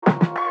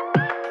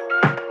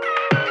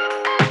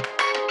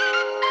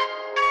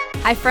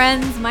Hi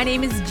friends, my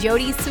name is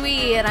Jody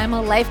Sui and I'm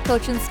a life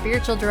coach and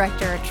spiritual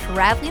director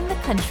traveling the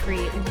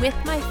country with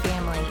my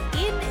family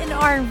in an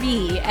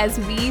RV as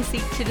we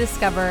seek to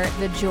discover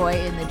the joy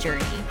in the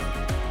journey.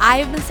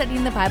 I've been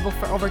studying the Bible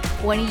for over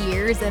 20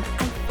 years and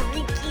I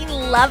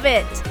freaking love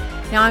it.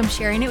 Now I'm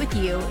sharing it with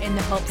you in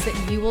the hopes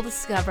that you will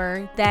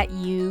discover that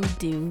you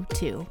do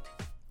too.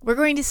 We're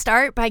going to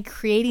start by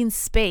creating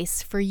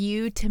space for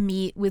you to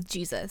meet with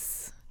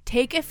Jesus.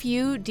 Take a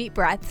few deep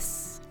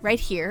breaths right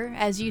here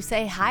as you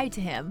say hi to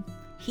him.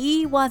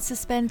 He wants to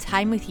spend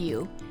time with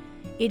you.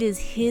 It is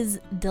his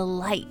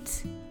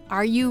delight.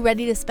 Are you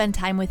ready to spend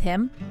time with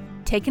him?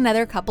 Take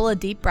another couple of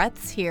deep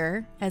breaths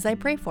here as I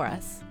pray for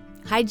us.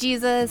 Hi,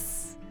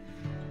 Jesus.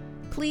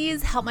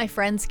 Please help my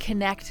friends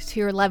connect to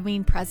your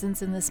loving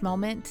presence in this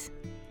moment.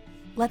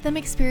 Let them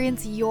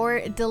experience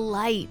your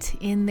delight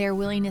in their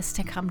willingness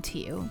to come to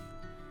you.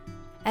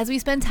 As we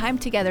spend time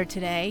together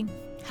today,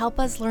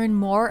 help us learn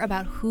more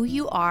about who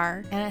you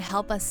are and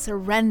help us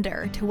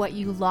surrender to what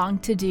you long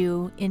to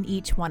do in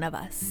each one of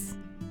us.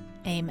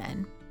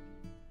 Amen.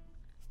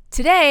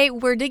 Today,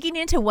 we're digging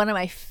into one of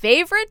my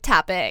favorite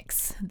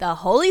topics, the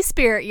Holy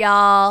Spirit,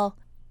 y'all.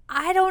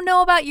 I don't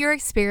know about your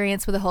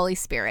experience with the Holy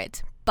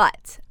Spirit,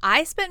 but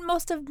I spent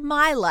most of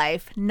my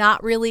life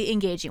not really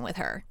engaging with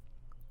her.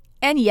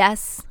 And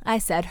yes, I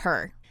said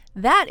her.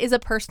 That is a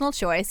personal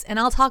choice, and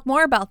I'll talk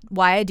more about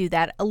why I do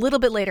that a little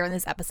bit later in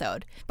this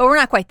episode, but we're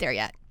not quite there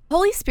yet.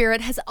 Holy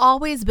Spirit has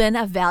always been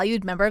a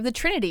valued member of the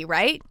Trinity,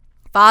 right?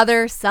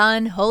 Father,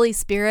 Son, Holy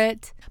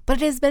Spirit.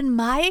 But it has been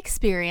my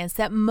experience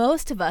that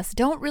most of us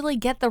don't really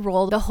get the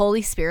role the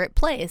Holy Spirit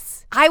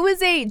plays. I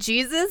was a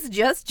Jesus,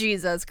 just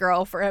Jesus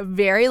girl for a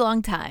very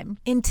long time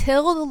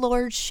until the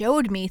Lord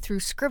showed me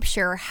through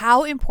scripture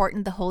how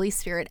important the Holy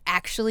Spirit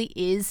actually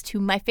is to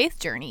my faith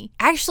journey.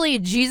 Actually,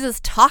 Jesus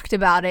talked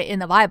about it in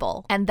the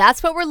Bible, and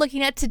that's what we're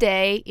looking at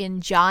today in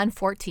John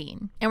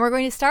 14. And we're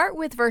going to start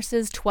with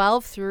verses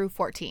 12 through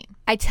 14.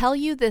 I tell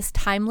you this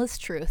timeless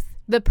truth.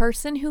 The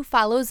person who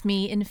follows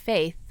me in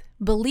faith,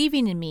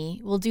 believing in me,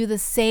 will do the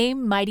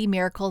same mighty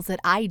miracles that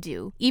I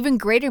do, even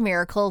greater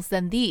miracles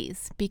than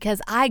these,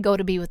 because I go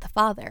to be with the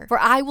Father. For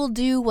I will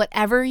do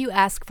whatever you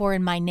ask for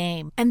in my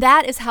name. And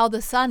that is how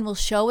the Son will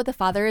show what the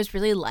Father is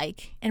really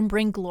like and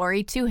bring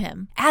glory to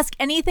him. Ask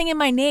anything in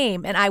my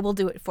name and I will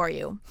do it for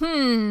you.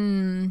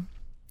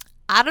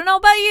 I don't know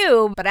about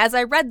you, but as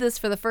I read this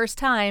for the first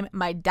time,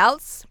 my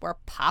doubts were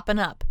popping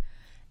up.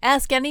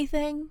 Ask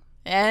anything?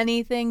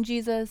 Anything,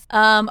 Jesus?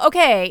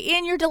 Okay,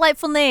 in your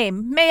delightful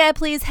name, may I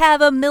please have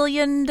 $1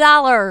 million?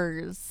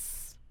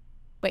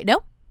 Wait,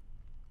 no?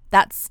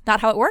 That's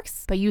not how it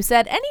works, but you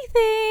said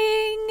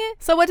anything.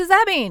 So what does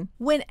that mean?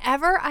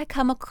 Whenever I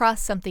come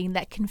across something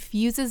that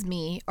confuses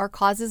me or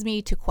causes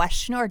me to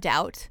question or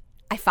doubt,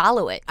 I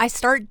follow it. I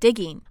start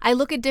digging. I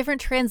look at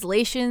different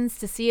translations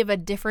to see if a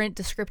different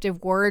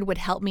descriptive word would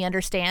help me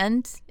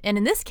understand. And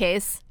in this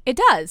case, it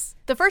does.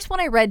 The first one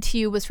I read to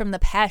you was from the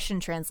Passion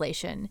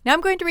Translation. Now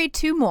I'm going to read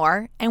two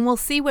more and we'll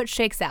see what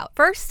shakes out.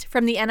 First,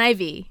 from the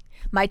NIV,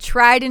 my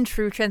tried and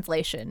true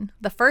translation,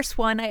 the first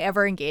one I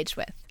ever engaged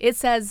with. It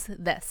says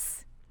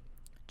this.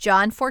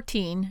 John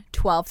 14,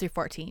 12 through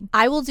 14.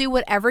 I will do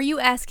whatever you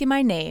ask in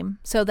my name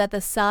so that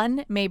the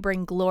Son may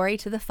bring glory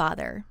to the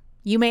Father.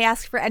 You may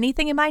ask for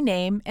anything in my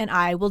name, and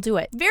I will do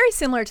it. Very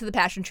similar to the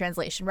Passion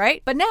Translation,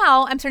 right? But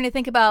now I'm starting to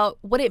think about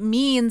what it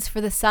means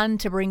for the Son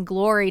to bring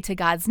glory to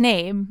God's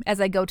name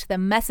as I go to the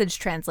Message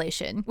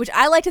Translation, which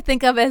I like to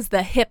think of as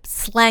the hip,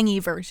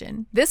 slangy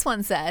version. This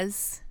one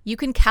says, you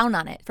can count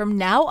on it. From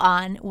now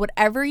on,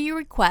 whatever you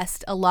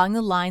request along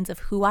the lines of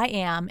who I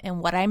am and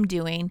what I'm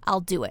doing,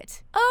 I'll do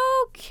it.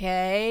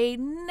 Okay,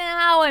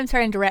 now I'm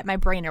starting to wrap my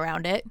brain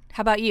around it.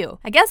 How about you?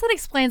 I guess that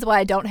explains why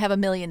I don't have $1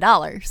 million.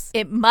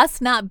 It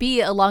must not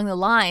be along the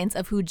lines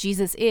of who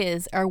Jesus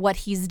is or what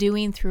he's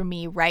doing through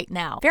me right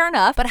now. Fair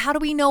enough, but how do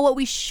we know what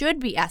we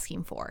should be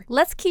asking for?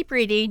 Let's keep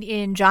reading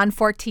in John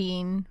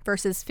 14,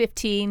 verses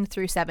 15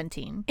 through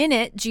 17. In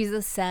it,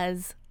 Jesus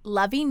says,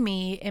 loving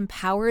me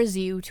empowers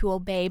you to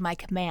obey my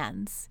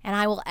commands, and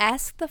I will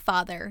ask the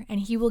Father, and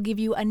he will give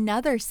you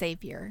another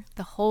Savior,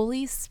 the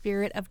Holy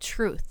Spirit of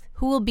truth,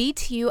 who will be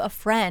to you a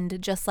friend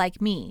just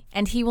like me,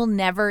 and he will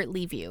never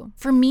leave you.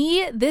 For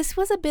me, this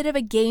was a bit of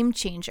a game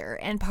changer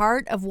and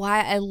part of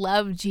why I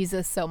love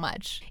Jesus so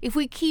much. If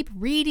we keep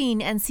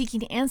reading and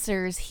seeking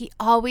answers, he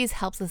always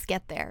helps us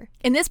get there.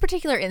 In this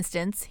particular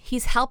instance,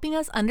 he's helping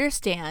us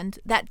understand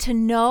that to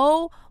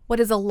know what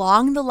is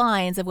along the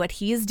lines of what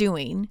he is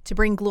doing to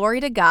bring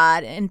glory to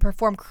God and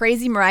perform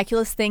crazy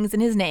miraculous things in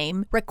his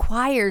name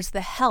requires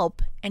the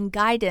help and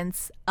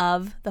guidance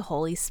of the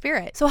Holy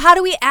Spirit. So how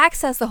do we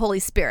access the Holy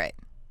Spirit?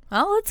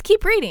 Well, let's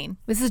keep reading.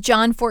 This is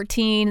John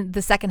 14,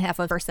 the second half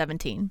of verse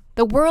 17.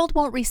 The world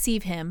won't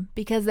receive him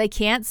because they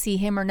can't see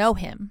him or know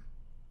him.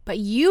 But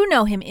you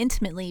know him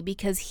intimately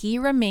because he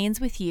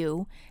remains with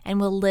you and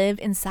will live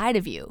inside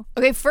of you.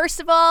 Okay, first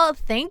of all,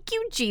 thank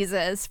you,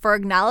 Jesus, for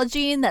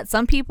acknowledging that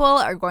some people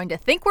are going to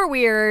think we're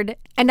weird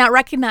and not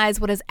recognize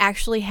what is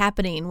actually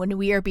happening when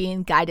we are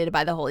being guided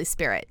by the Holy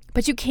Spirit.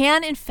 But you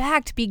can, in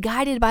fact, be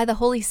guided by the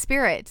Holy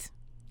Spirit.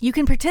 You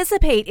can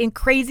participate in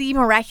crazy,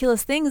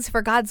 miraculous things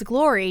for God's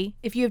glory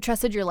if you have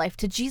trusted your life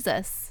to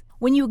Jesus.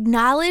 When you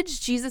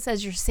acknowledge Jesus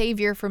as your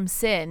Savior from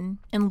sin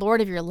and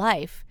Lord of your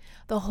life,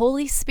 the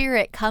Holy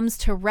Spirit comes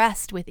to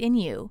rest within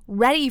you,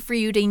 ready for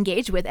you to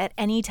engage with at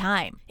any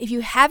time. If you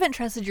haven't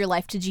trusted your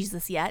life to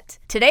Jesus yet,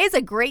 today is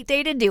a great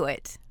day to do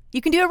it. You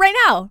can do it right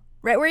now,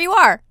 right where you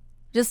are.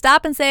 Just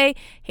stop and say,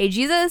 hey,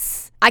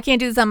 Jesus, I can't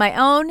do this on my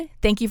own.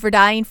 Thank you for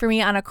dying for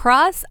me on a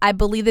cross. I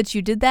believe that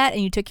you did that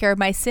and you took care of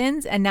my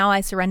sins, and now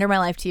I surrender my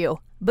life to you.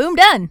 Boom,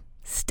 done.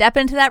 Step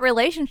into that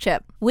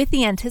relationship with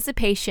the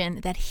anticipation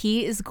that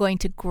he is going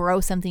to grow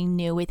something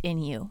new within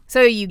you.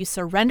 So you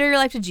surrender your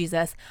life to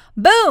Jesus.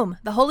 Boom!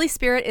 The Holy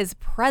Spirit is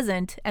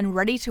present and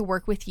ready to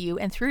work with you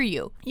and through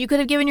you. You could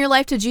have given your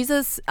life to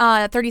Jesus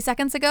 30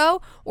 seconds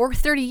ago or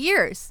 30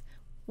 years.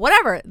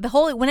 Whatever,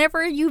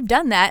 whenever you've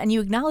done that and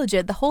you acknowledge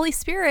it, the Holy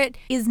Spirit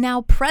is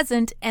now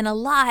present and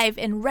alive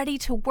and ready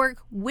to work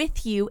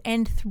with you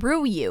and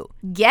through you.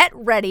 Get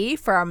ready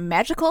for a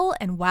magical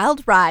and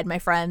wild ride, my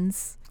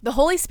friends. The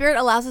Holy Spirit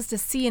allows us to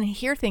see and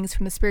hear things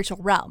from the spiritual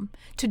realm,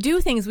 to do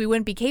things we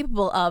wouldn't be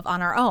capable of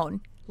on our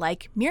own,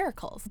 like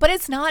miracles. But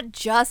it's not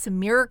just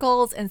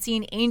miracles and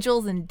seeing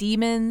angels and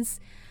demons.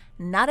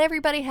 Not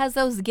everybody has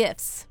those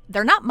gifts.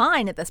 They're not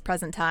mine at this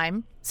present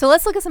time. So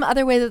let's look at some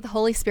other ways that the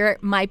Holy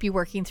Spirit might be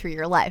working through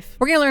your life.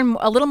 We're going to learn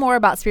a little more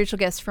about spiritual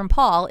gifts from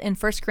Paul in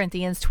 1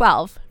 Corinthians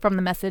 12 from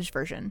the Message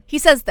version. He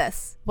says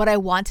this, "What I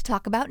want to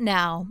talk about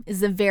now is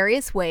the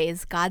various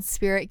ways God's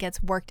Spirit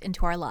gets worked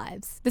into our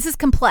lives. This is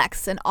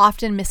complex and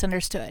often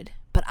misunderstood,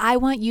 but I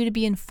want you to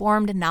be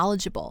informed and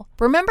knowledgeable.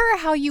 Remember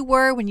how you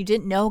were when you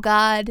didn't know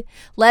God,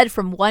 led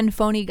from one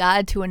phony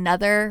God to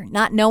another,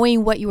 not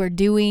knowing what you were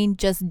doing,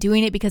 just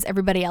doing it because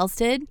everybody else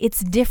did?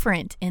 It's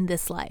different in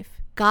this life.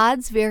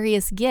 God's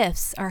various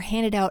gifts are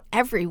handed out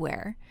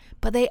everywhere,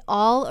 but they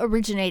all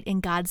originate in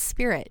God's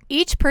Spirit.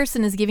 Each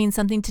person is giving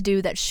something to do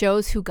that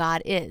shows who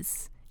God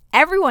is.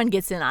 Everyone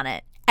gets in on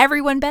it.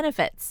 Everyone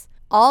benefits.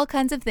 All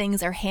kinds of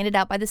things are handed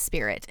out by the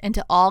Spirit and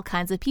to all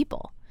kinds of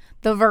people.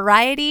 The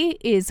variety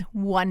is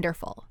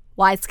wonderful.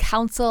 Wise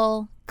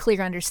counsel,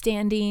 clear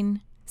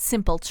understanding,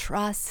 simple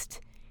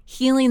trust,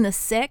 healing the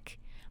sick,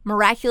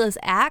 miraculous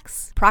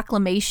acts,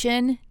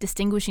 proclamation,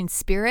 distinguishing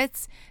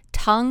spirits,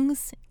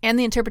 tongues, and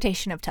the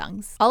interpretation of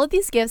tongues. All of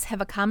these gifts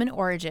have a common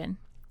origin,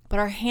 but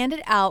are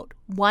handed out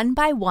one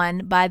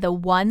by the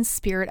one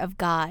Spirit of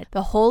God.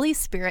 The Holy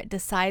Spirit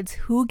decides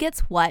who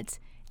gets what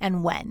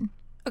and when.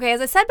 Okay,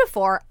 as I said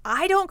before,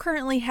 I don't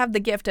currently have the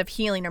gift of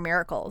healing or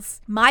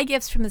miracles. My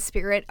gifts from the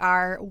Spirit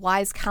are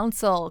wise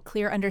counsel,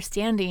 clear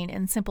understanding,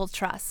 and simple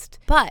trust.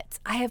 But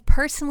I have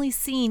personally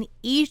seen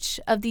each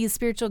of these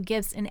spiritual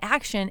gifts in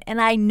action,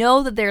 and I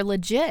know that they're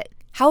legit.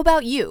 How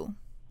about you?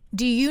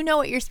 Do you know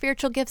what your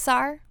spiritual gifts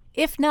are?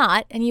 If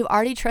not, and you've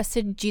already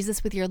trusted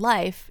Jesus with your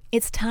life,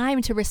 it's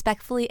time to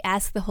respectfully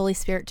ask the Holy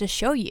Spirit to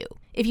show you.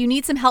 If you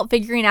need some help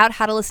figuring out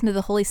how to listen to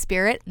the Holy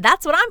Spirit,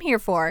 that's what I'm here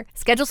for.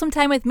 Schedule some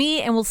time with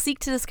me and we'll seek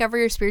to discover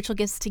your spiritual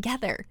gifts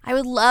together. I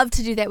would love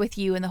to do that with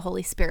you and the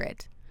Holy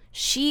Spirit.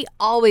 She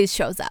always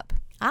shows up.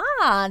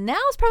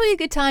 Now's probably a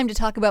good time to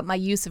talk about my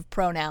use of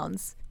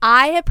pronouns.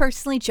 I have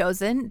personally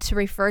chosen to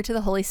refer to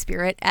the Holy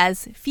Spirit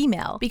as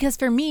female because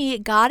for me,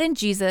 God and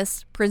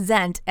Jesus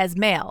present as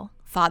male,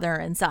 Father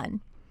and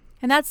Son.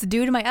 And that's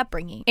due to my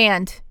upbringing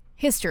and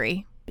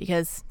history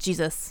because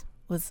Jesus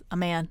was a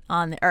man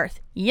on the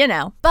earth,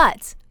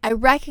 But I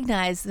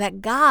recognize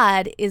that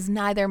God is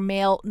neither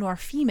male nor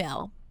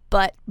female,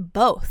 but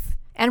both.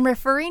 And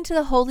referring to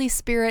the Holy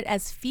Spirit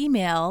as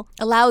female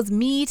allows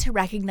me to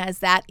recognize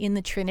that in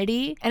the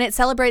Trinity, and it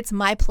celebrates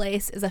my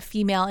place as a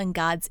female in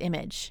God's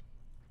image.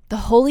 The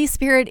Holy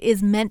Spirit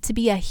is meant to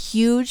be a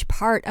huge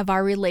part of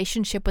our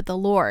relationship with the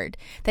Lord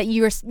that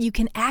you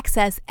can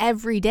access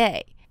every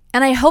day.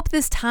 And I hope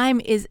this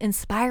time is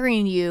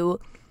inspiring you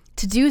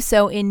to do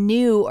so in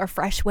new or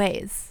fresh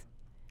ways.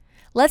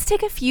 Let's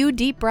take a few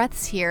deep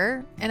breaths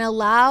here and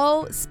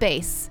allow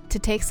space to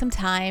take some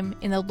time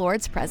in the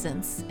Lord's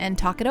presence and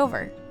talk it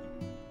over.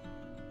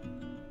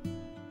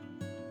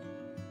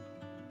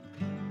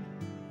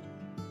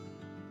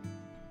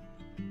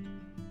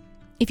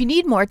 If you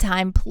need more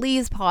time,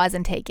 please pause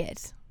and take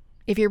it.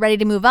 If you're ready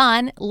to move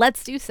on,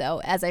 let's do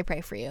so as I pray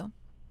for you.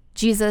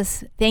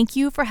 Jesus, thank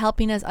you for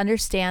helping us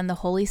understand the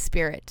Holy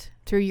Spirit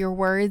through your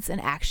words and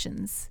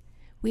actions.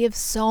 We have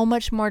so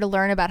much more to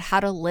learn about how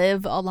to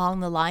live along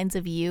the lines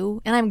of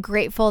you, and I'm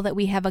grateful that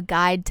we have a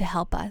guide to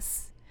help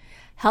us.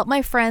 Help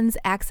my friends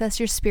access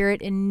your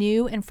Spirit in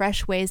new and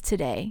fresh ways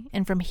today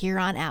and from here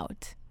on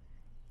out.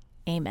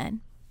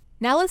 Amen.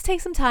 Now let's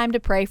take some time to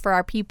pray for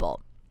our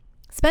people.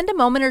 Spend a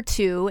moment or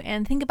two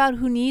and think about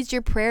who needs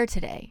your prayer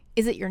today.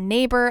 Is it your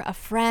neighbor, a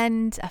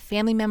friend, a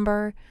family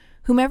member?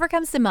 Whomever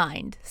comes to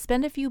mind,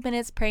 spend a few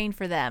minutes praying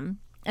for them,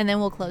 and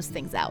then we'll close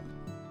things out.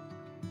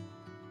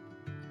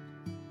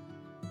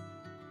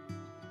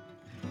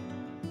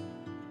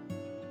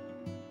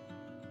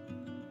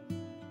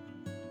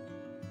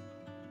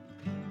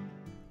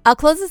 I'll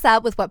close this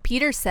out with what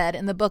Peter said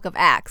in the book of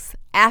Acts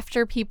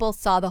after people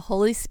saw the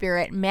Holy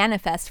Spirit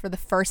manifest for the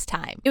first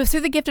time. It was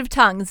through the gift of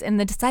tongues, and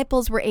the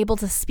disciples were able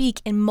to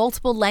speak in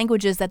multiple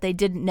languages that they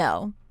didn't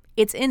know.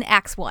 It's in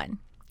Acts 1. And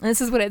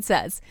this is what it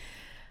says.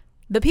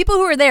 The people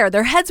who were there,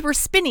 their heads were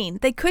spinning.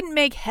 They couldn't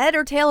make head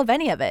or tail of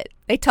any of it.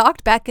 They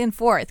talked back and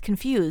forth,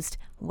 confused.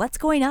 What's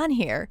going on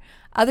here?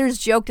 Others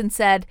joked and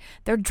said,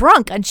 they're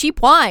drunk on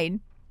cheap wine.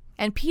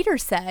 And Peter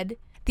said,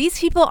 these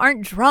people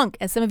aren't drunk,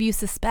 as some of you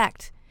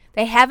suspect.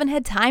 They haven't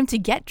had time to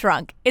get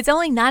drunk. It's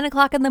only 9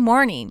 o'clock in the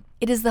morning.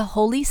 It is the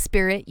Holy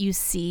Spirit you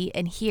see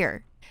and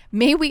hear.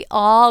 May we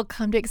all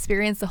come to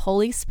experience the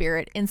Holy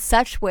Spirit in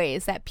such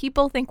ways that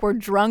people think we're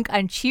drunk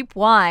on cheap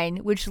wine,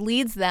 which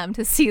leads them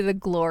to see the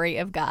glory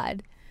of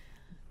God.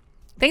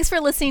 Thanks for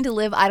listening to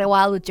Live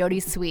Idlewild with Jody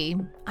Swee.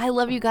 I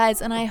love you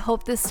guys, and I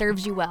hope this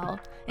serves you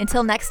well.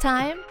 Until next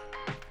time,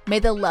 may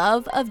the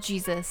love of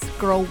Jesus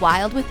grow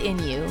wild within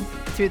you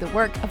through the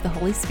work of the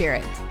Holy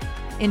Spirit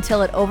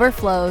until it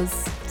overflows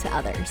to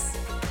others.